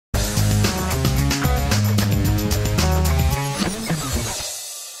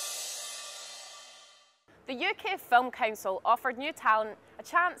UK Film Council offered new talent a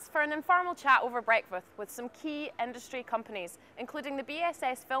chance for an informal chat over breakfast with some key industry companies, including the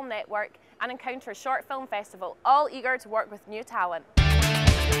BSS Film Network and Encounter Short Film Festival, all eager to work with new talent.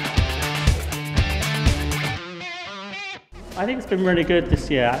 I think it's been really good this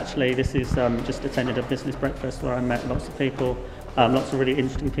year, actually. This is just attended a business breakfast where I met lots of people, lots of really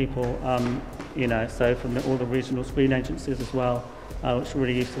interesting people, you know, so from all the regional screen agencies as well, which is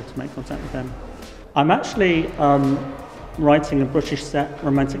really useful to make contact with them. I'm actually writing a British set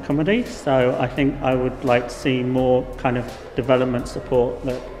romantic comedy, so I think I would like to see more kind of development support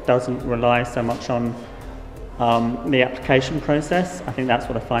that doesn't rely so much on the application process. I think that's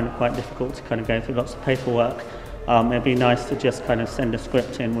what I find quite difficult, to kind of go through lots of paperwork. It'd be nice to just kind of send a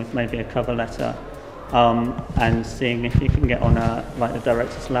script in with maybe a cover letter and seeing if you can get on like the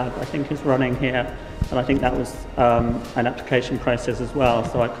Director's Lab, I think is running here. And I think that was an application process as well,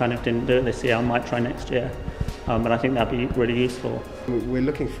 so I kind of didn't do it this year. I might try next year, but I think that'd be really useful. We're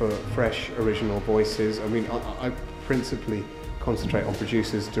looking for fresh, original voices. I mean, I principally concentrate on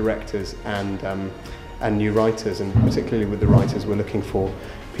producers, directors and new writers, and particularly with the writers we're looking for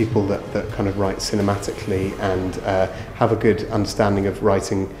people that kind of write cinematically and have a good understanding of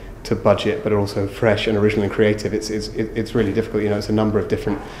writing to budget, but also fresh and original and creative. It's really difficult, you know, it's a number of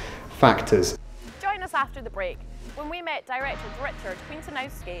different factors. Join us after the break when we met Director Richard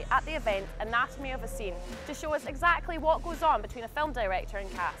Kwietniowski at the event Anatomy of a Scene to show us exactly what goes on between a film director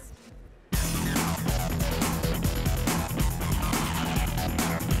and cast.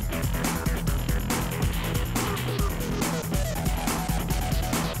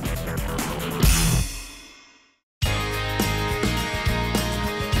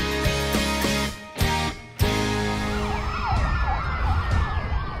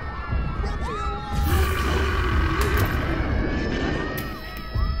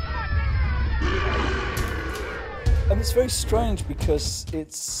 It's very strange because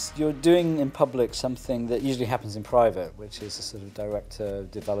you're doing in public something that usually happens in private, which is a sort of director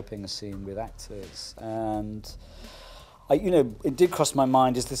developing a scene with actors. And it did cross my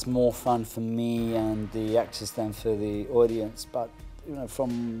mind, is this more fun for me and the actors than for the audience? But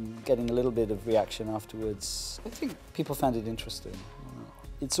from getting a little bit of reaction afterwards, I think people found it interesting.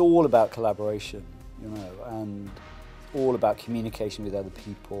 It's all about collaboration, and all about communication with other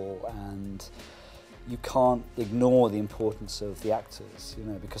people, and you can't ignore the importance of the actors,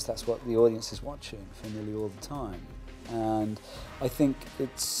 because that's what the audience is watching for nearly all the time. And I think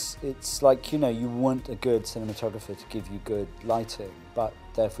it's like, you want a good cinematographer to give you good lighting, but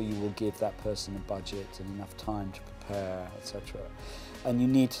therefore you will give that person a budget and enough time to prepare, etc. And you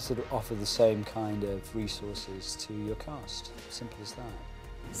need to sort of offer the same kind of resources to your cast. Simple as that.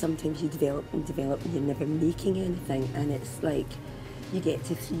 Sometimes you develop and you're never making anything, and it's like you get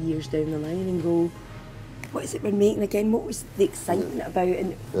to 3 years down the line and go, what is it we're making again? What was the excitement about?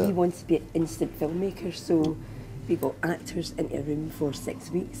 And we want to be instant filmmakers, so we got actors into a room for 6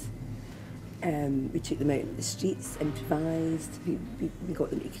 weeks. We took them out in the streets, improvised, we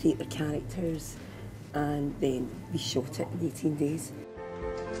got them to create their characters, and then we shot it in 18 days.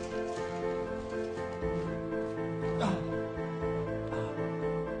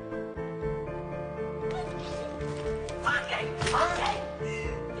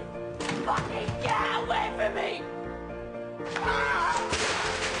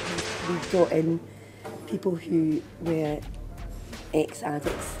 We brought in people who were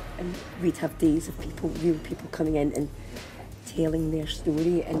ex-addicts, and we'd have days of real people coming in and telling their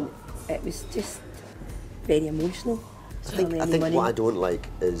story, and it was just very emotional. I think what I don't like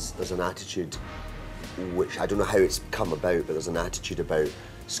is there's an attitude, which I don't know how it's come about, but there's an attitude about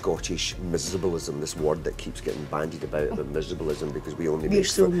Scottish miserableism, this word that keeps getting bandied about miserableism, because we only we're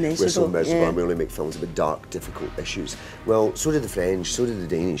so miserable, and we only make films about dark, difficult issues. Well, so did the French, so did the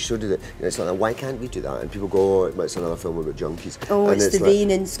Danish, so did the... it's like, why can't we do that? And people go, oh, it's another film about junkies. Oh, and it's the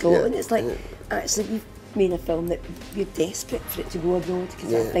rain in Scotland. It's like, actually, we've made a film that we're desperate for it to go abroad,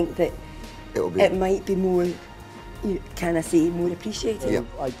 because I think that it might be more, can I say, more appreciated. Yeah.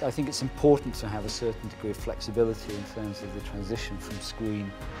 I think it's important to have a certain degree of flexibility in terms of the transition from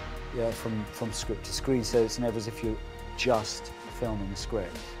screen, from script to screen, so it's never as if you're just filming a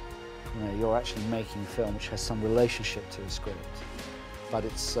script. You're actually making a film which has some relationship to a script, but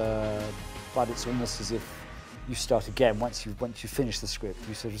it's almost as if you start again. Once you finish the script,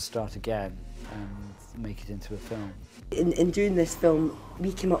 you sort of start again and make it into a film. In doing this film,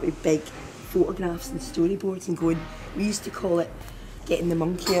 we came up with big photographs and storyboards and going, we used to call it getting the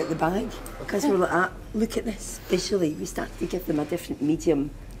monkey out the bag, because we were like, look at this visually. We started to give them a different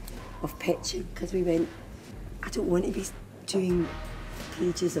medium of pitching, because we went, I don't want to be doing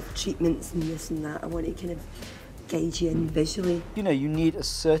pages of treatments and this and that. I want to kind of guide you in visually. You know, you need a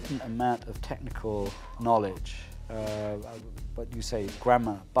certain amount of technical knowledge, what you say,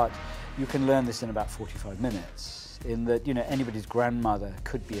 grammar, but you can learn this in about 45 minutes. In that, you know, anybody's grandmother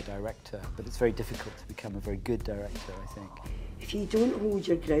could be a director, but it's very difficult to become a very good director, I think. If you don't hold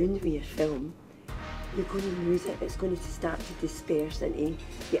your ground with your film, you're going to lose it. It's going to start to disperse into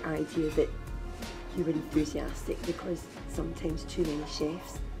the idea that you were enthusiastic, because sometimes too many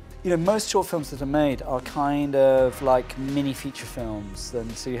chefs. You know, most short films that are made are kind of like mini feature films,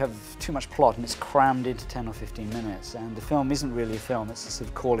 and so you have too much plot and it's crammed into 10 or 15 minutes, and the film isn't really a film, it's a sort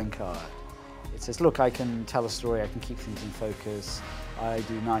of calling card. It says, look, I can tell a story, I can keep things in focus, I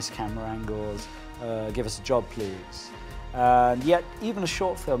do nice camera angles, give us a job please. And yet, even a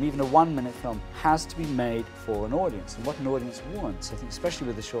short film, even a 1-minute film, has to be made for an audience, and what an audience wants, I think, especially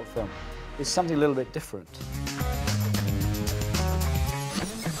with a short film, is something a little bit different.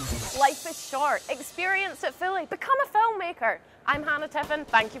 Life is short. Experience it fully. Become a filmmaker. I'm Hannah Tiffin.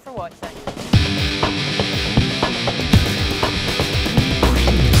 Thank you for watching.